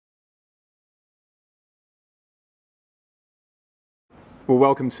Well,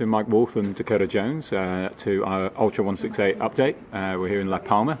 welcome to Mike Wolfe and Dakota Jones to our Ultra168 update. We're here in La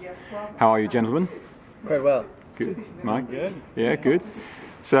Palma. How are you, gentlemen? Quite well. Good. Mike? Good. Yeah, good.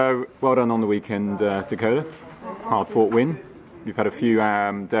 So, well done on the weekend, Dakota. Hard-fought win. You've had a few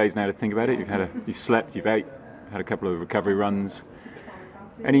days now to think about it. You've slept, you've ate, had a couple of recovery runs.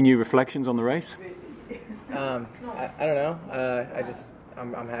 Any new reflections on the race? I don't know.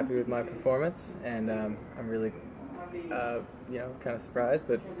 I'm happy with my performance, and I'm really kind of surprised,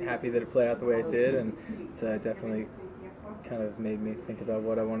 but happy that it played out the way it did, and it's definitely kind of made me think about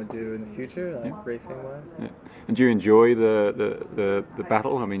what I want to do in the future, racing-wise. Yeah. And do you enjoy the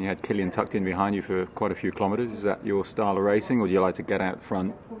battle? I mean, you had Killian tucked in behind you for quite a few kilometres. Is that your style of racing, or do you like to get out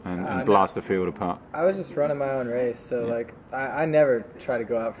front and blast the field apart? I was just running my own race, so I never try to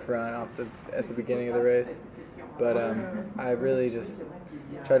go out front at the beginning of the race, but I really just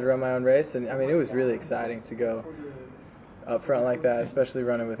tried to run my own race, and I mean, it was really exciting to go up front like that, especially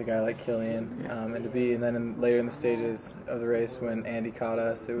running with a guy like Killian, and then later in the stages of the race when Andy caught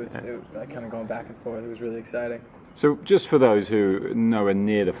us, it was kind of going back and forth. It was really exciting. So, just for those who are nowhere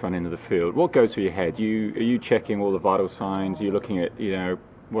near the front end of the field, what goes through your head? Are you checking all the vital signs? Are you looking at,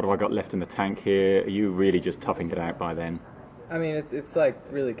 what have I got left in the tank here? Are you really just toughing it out by then? I mean, it's like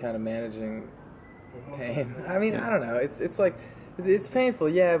really kind of managing pain. I mean, I don't know. It's like it's painful,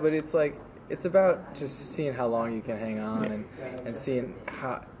 yeah, but it's like. It's about just seeing how long you can hang on and seeing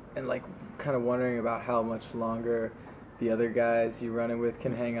how, and kind of wondering about how much longer the other guys you're running with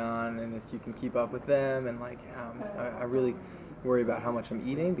can hang on, and if you can keep up with them. And I really worry about how much I'm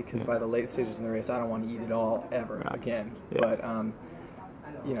eating, because by the late stages in the race, I don't want to eat it all ever again. Yeah. But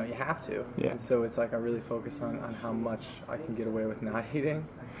you have to. Yeah. And so it's like I really focus on how much I can get away with not eating.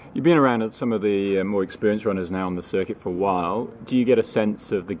 You've been around some of the more experienced runners now on the circuit for a while. Do you get a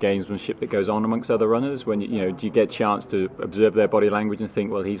sense of the gamesmanship that goes on amongst other runners? When do you get a chance to observe their body language and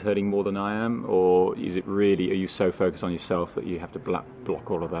think, well, he's hurting more than I am? Or is it really, are you so focused on yourself that you have to block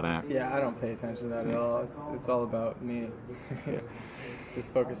all of that out? Yeah, I don't pay attention to that at all. It's all about me.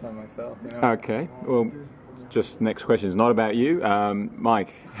 Just focus on myself. Okay. Well, just next question is not about you.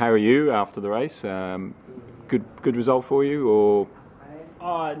 Mike, how are you after the race? Good result for you, or?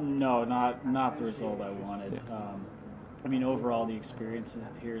 No, not the result I wanted. I mean, overall, the experience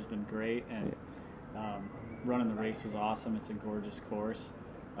here has been great, and running the race was awesome. It's a gorgeous course,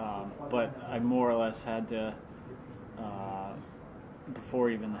 but I more or less had to, before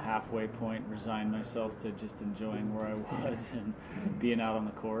even the halfway point, resign myself to just enjoying where I was and being out on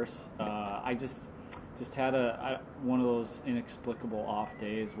the course. I just had one of those inexplicable off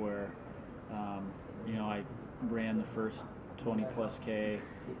days where, I ran the first 20 plus K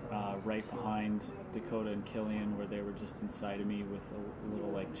right behind Dakota and Killian, where they were just inside of me with a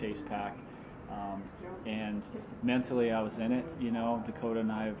little chase pack, and mentally I was in it. Dakota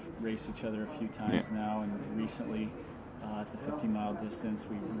and I have raced each other a few times now, and recently at the 50-mile distance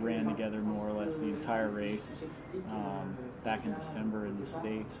we ran together more or less the entire race back in December in the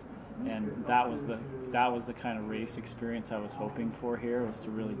States, and that was the kind of race experience I was hoping for here, was to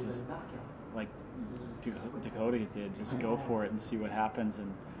really just Dakota did, just go for it and see what happens.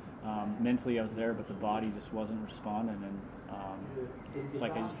 And mentally I was there, but the body just wasn't responding, and it's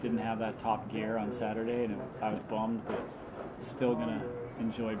like I just didn't have that top gear on Saturday, and I was bummed, but still gonna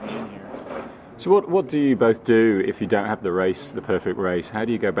enjoy being here. So what do you both do if you don't have the perfect race? How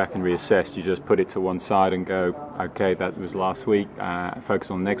do you go back and reassess? Do you just put it to one side and go, okay, that was last week, focus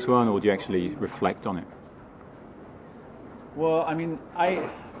on the next one, or do you actually reflect on it? Well, I mean,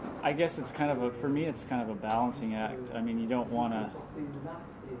 I guess it's for me it's kind of a balancing act. I mean, you don't want to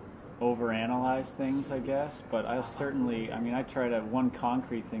overanalyze things, I guess, but I try to, one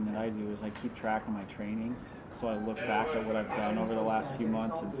concrete thing that I do is I keep track of my training. So I look back at what I've done over the last few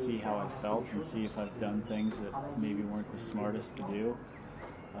months and see how I felt, and see if I've done things that maybe weren't the smartest to do.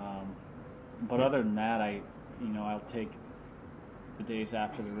 But other than that, I'll take the days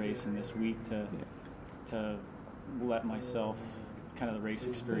after the race and this week to let myself kind of the race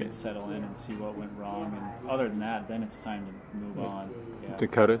experience settle in and see what went wrong, and other than that, then it's time to move on. Yeah.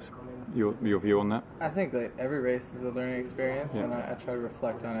 Dakota, your view on that? I think that every race is a learning experience, and I try to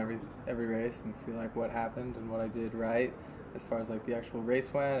reflect on every race and see what happened and what I did right as far as the actual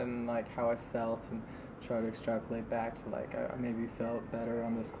race went, and how I felt, and try to extrapolate back to I maybe felt better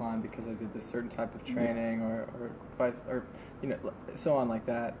on this climb because I did this certain type of training, or so on like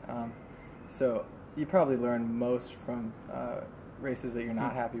that. So you probably learn most from races that you're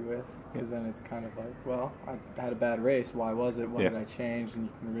not happy with, because then it's kind of well, I had a bad race. Why was it? What did I change? And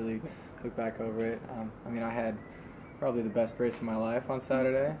you can really look back over it. I mean, I had probably the best race of my life on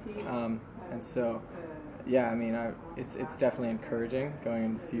Saturday, and so yeah, I mean, it's definitely encouraging going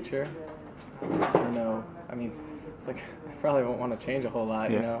into the future. I don't know. I mean, it's like I probably won't want to change a whole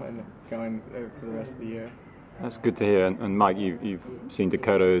lot, you know, and going for the rest of the year. That's good to hear. And Mike, you've seen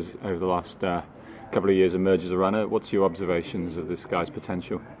Dakota over the last couple of years emerge as a runner. What's your observations of this guy's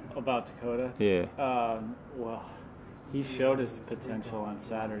potential? About Dakota? Yeah. Well, he showed his potential on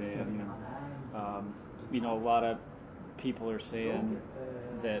Saturday. I mean, you know, a lot of people are saying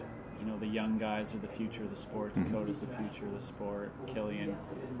that, you know, the young guys are the future of the sport. Dakota's the future of the sport. Killian.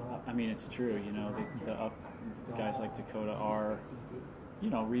 I mean, it's true. You know, the guys like Dakota are, you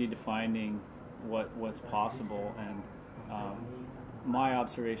know, redefining what's possible. And my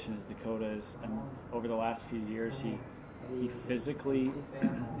observation is Dakota is, and over the last few years, he physically,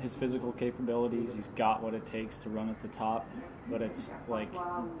 his physical capabilities, he's got what it takes to run at the top. But it's like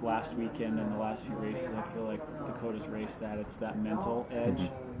last weekend and the last few races, I feel like Dakota's raced at. It's that mental edge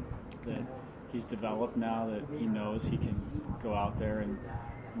that he's developed now, that he knows he can go out there and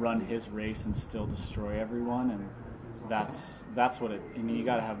run his race and still destroy everyone. And that's what it. I mean, you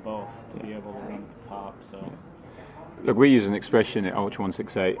got to have both to be able to run at the top. So, look, we use an expression at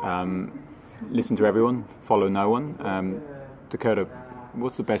Ultra168: listen to everyone, follow no one. Dakota,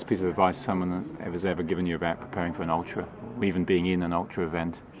 what's the best piece of advice someone has ever given you about preparing for an ultra, or even being in an ultra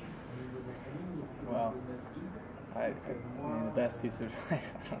event? Well, I mean, the best piece of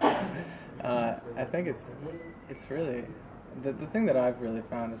advice, I don't know. I think it's really the thing that I've really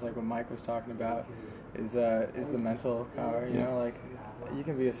found is like what Mike was talking about is the mental power. You know, like you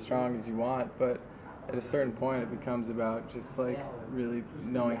can be as strong as you want, but at a certain point, it becomes about just like really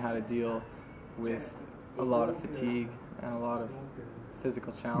knowing how to deal with a lot of fatigue and a lot of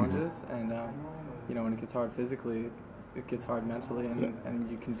physical challenges. And you know, when it gets hard physically, it gets hard mentally, and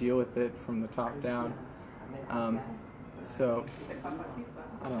you can deal with it from the top down. So I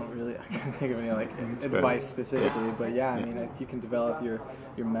can't think of any like advice specifically, but yeah, I mean, if you can develop your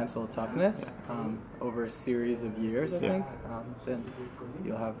mental toughness over a series of years, I think, then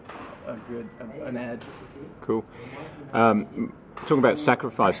you'll have an edge. Cool. Talking about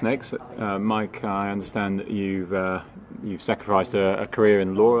sacrifice next, Mike, I understand that you've sacrificed a career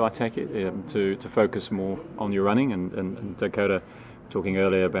in law, I take it, to focus more on your running, and Dakota, talking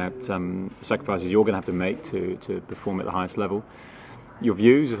earlier about the sacrifices you're going to have to make to perform at the highest level. Your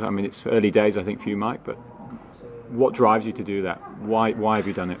views, I mean, it's early days, I think, for you, Mike, but what drives you to do that? Why have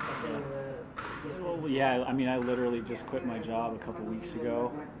you done it? Well, yeah, I mean, I literally just quit my job a couple weeks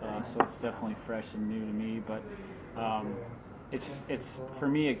ago, so it's definitely fresh and new to me, but it's for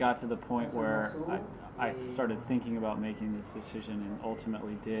me, it got to the point where I started thinking about making this decision, and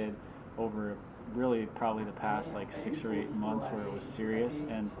ultimately did over really probably the past like 6 or 8 months where it was serious.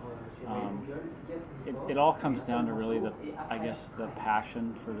 And it all comes down to really the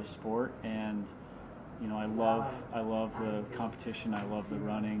passion for the sport. And you know, I love the competition, I love the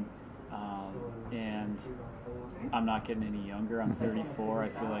running, and I'm not getting any younger. I'm 34. I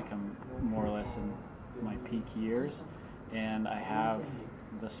feel like I'm more or less in my peak years, and I have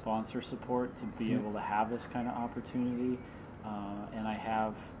the sponsor support to be able to have this kind of opportunity, and I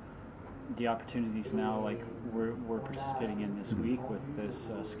have the opportunities now, like we're participating in this week with this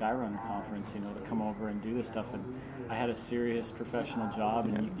Skyrun conference, you know, to come over and do this stuff. And I had a serious professional job,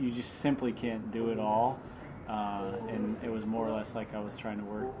 and you just simply can't do it all. And it was more or less like I was trying to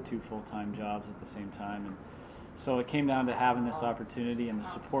work 2 full-time jobs at the same time. And so it came down to having this opportunity and the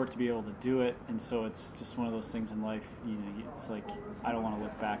support to be able to do it. And so it's just one of those things in life, you know, it's like I don't want to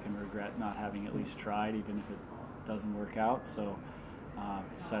look back and regret not having at least tried, even if it doesn't work out. So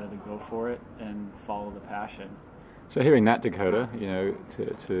decided to go for it and follow the passion. So hearing that, Dakota, you know,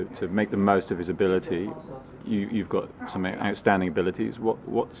 to make the most of his ability, you've got some outstanding abilities.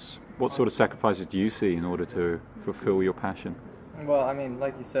 What sort of sacrifices do you see in order to fulfill your passion? Well, I mean,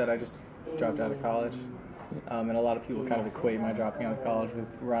 like you said, I just dropped out of college, and a lot of people kind of equate my dropping out of college with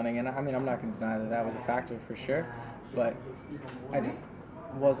running, and I mean, I'm not going to deny that that was a factor for sure, but I just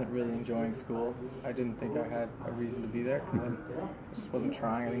wasn't really enjoying school. I didn't think I had a reason to be there because I just wasn't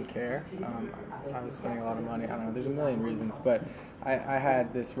trying. I didn't care. I was spending a lot of money. I don't know. There's a million reasons, but I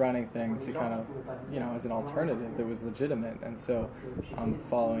had this running thing to kind of, you know, as an alternative that was legitimate, and so I'm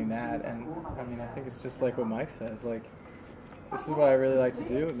following that. And I mean, I think it's just like what Mike says. Like, this is what I really like to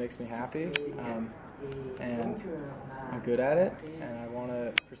do. It makes me happy, and I'm good at it, and I want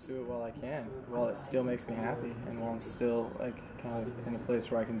to pursue it while I can, while it still makes me happy, and while I'm still like kind of in a place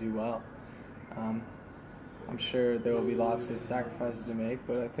where I can do well. I'm sure there will be lots of sacrifices to make,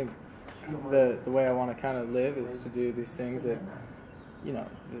 but I think the way I want to kind of live is to do these things that, you know,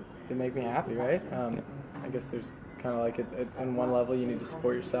 that make me happy, right? I guess there's kind of like on one level you need to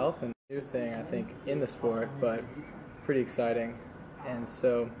support yourself, and New thing, I think, in the sport, but pretty exciting, and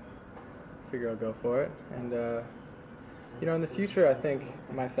so I figure I'll go for it. And you know, in the future, I think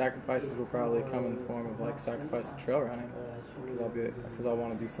my sacrifices will probably come in the form of like sacrifice of trail running, because I'll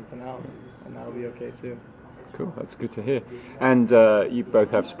want to do something else, and that'll be okay too. Cool, that's good to hear. And you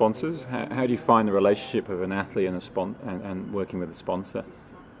both have sponsors. How do you find the relationship of an athlete and and working with a sponsor?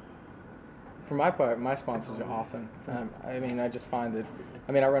 For my part, my sponsors are awesome. I mean, I just find that,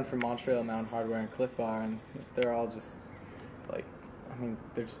 I mean, I run for Montreal Mountain Hardware and Cliff Bar, and they're all just like, I mean,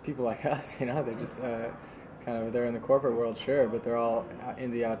 they're just people like us, you know. They're just kind of, they're in the corporate world, sure, but they're all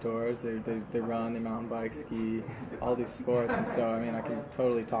in the outdoors. They run, they mountain bike, ski, all these sports, and so I mean, I can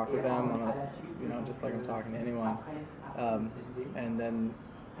totally talk with them on a, you know, just like I'm talking to anyone. And then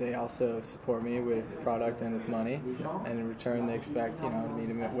they also support me with product and with money, and in return they expect, you know, me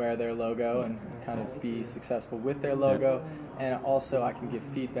to wear their logo and kind of be successful with their logo, and also I can give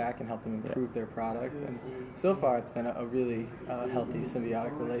feedback and help them improve their product. And so far it's been a really healthy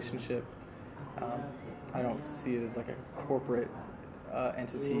symbiotic relationship. I don't see it as like a corporate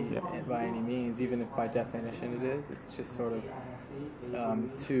entity by any means, even if by definition it is. It's just sort of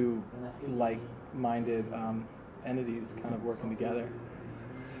two like-minded entities kind of working together.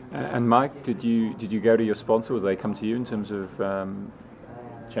 And Mike, did you go to your sponsor, or did they come to you in terms of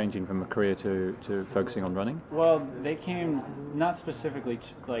changing from a career to focusing on running? Well, they came not specifically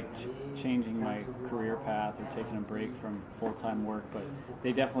changing my career path or taking a break from full-time work, but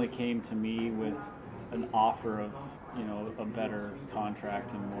they definitely came to me with an offer of, you know, a better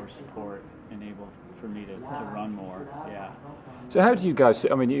contract and more support, enable for me to run more. Yeah. So how do you guys?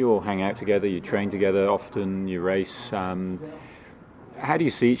 I mean, you all hang out together, you train together often, you race. How do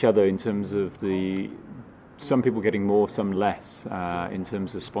you see each other in terms of some people getting more, some less, in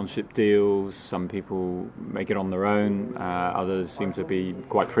terms of sponsorship deals? Some people make it on their own. Others seem to be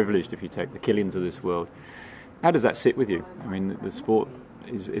quite privileged, if you take the Killians of this world. How does that sit with you? I mean, the sport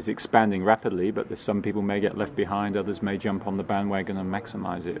is expanding rapidly, but some people may get left behind, others may jump on the bandwagon and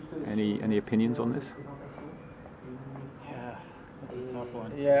maximize it. Any opinions on this? That's a tough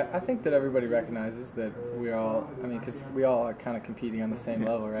one. Yeah, I think that everybody recognizes that we all, I mean, because we all are kind of competing on the same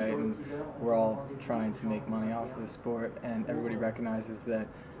level, right? And we're all trying to make money off of the sport, and everybody recognizes that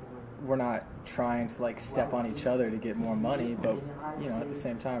we're not trying to like step on each other to get more money, but, you know, at the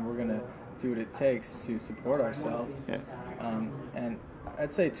same time, we're going to do what it takes to support ourselves. Yeah. And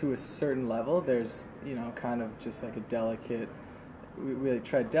I'd say to a certain level, there's, you know, kind of just like a delicate, we really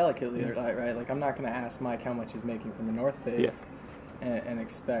try delicately, right? Like, I'm not going to ask Mike how much he's making from the North Face. Yeah. And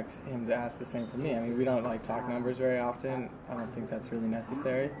expect him to ask the same for me. I mean, we don't like talk numbers very often. I don't think that's really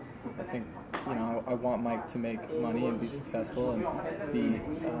necessary. I think, you know, I want Mike to make money and be successful and be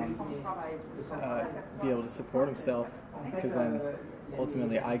able to support himself, because then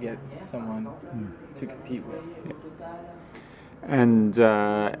ultimately I get someone to compete with. Yeah. And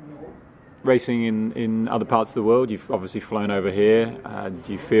racing in other parts of the world, you've obviously flown over here.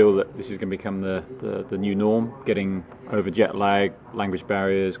 Do you feel that this is going to become the new norm? Getting over jet lag, language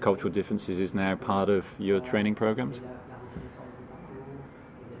barriers, cultural differences is now part of your training programs?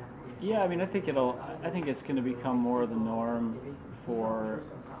 Yeah, I mean, I think it's going to become more of the norm for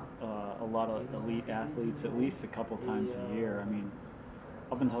a lot of elite athletes, at least a couple times a year. I mean,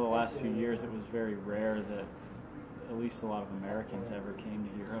 up until the last few years, it was very rare that at least a lot of Americans ever came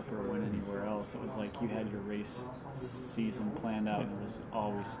to Europe or went anywhere else. It was like you had your race season planned out, and it was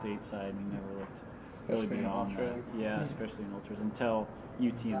always stateside, and you never looked really beyond that. Yeah, especially in ultras, until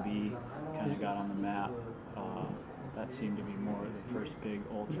UTMB kind of got on the map. That seemed to be more the first big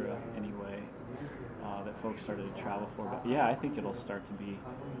ultra anyway that folks started to travel for. But yeah, I think it'll start to be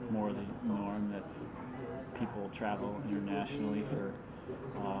more the norm that people travel internationally for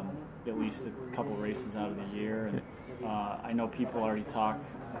at least a couple races out of the year. And I know people already talk,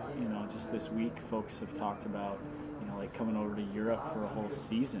 you know, just this week folks have talked about, you know, like coming over to Europe for a whole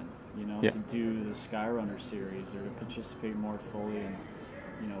season, you know, to do the Skyrunner series or to participate more fully in,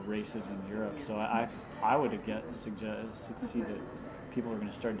 you know, races in Europe. So I would suggest to see that people are going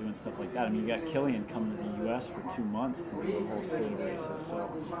to start doing stuff like that. I mean, you got Killian coming to the U.S. for 2 months to do a whole slate of races. So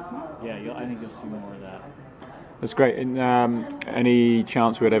yeah, I think you'll see more of that. That's great. And any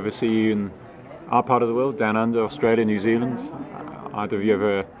chance we'd ever see you in our part of the world, down under, Australia, New Zealand? Either of you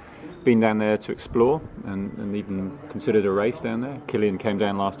ever been down there to explore and even considered a race down there? Killian came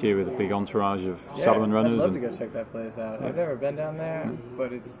down last year with a big entourage of Southern runners. I'd love to go check that place out. I've never been down there,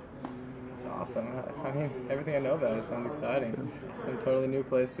 but it's awesome. I mean, everything I know about it sounds exciting. Some totally new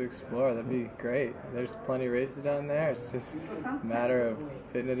place to explore. That'd be great. There's plenty of races down there. It's just a matter of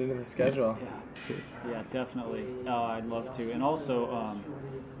fitting it into the schedule. Yeah, definitely. I'd love to. And also,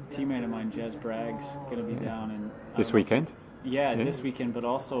 teammate of mine, Jez Bragg's, going to be down in this weekend. Yeah, this weekend, but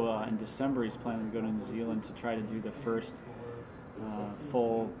also in December he's planning to go to New Zealand to try to do the first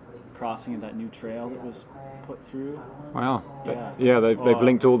full crossing of that new trail that was put through. Wow. Yeah, they've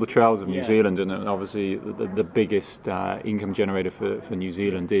linked all the trails of New Zealand, and obviously the biggest income generator for New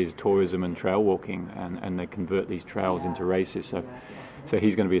Zealand is tourism and trail walking, and they convert these trails into races. So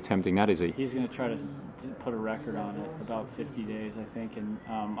he's going to be attempting that, is he? He's going to try to put a record on it, about 50 days, I think, and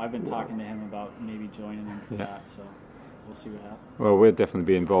I've been talking to him about maybe joining him for that, so we'll see what happens. Well, we'll definitely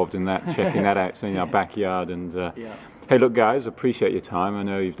be involved in that, checking that out in our backyard. And hey, look, guys, appreciate your time. I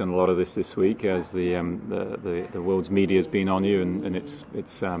know you've done a lot of this week as the world's media has been on you, and it's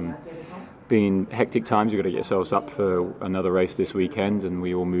been hectic times. You've got to get yourselves up for another race this weekend, and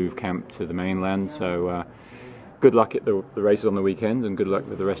we all move camp to the mainland. So good luck at the races on the weekend, and good luck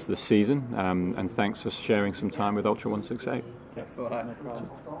with the rest of the season. And thanks for sharing some time with Ultra168. Thanks a lot. No problem.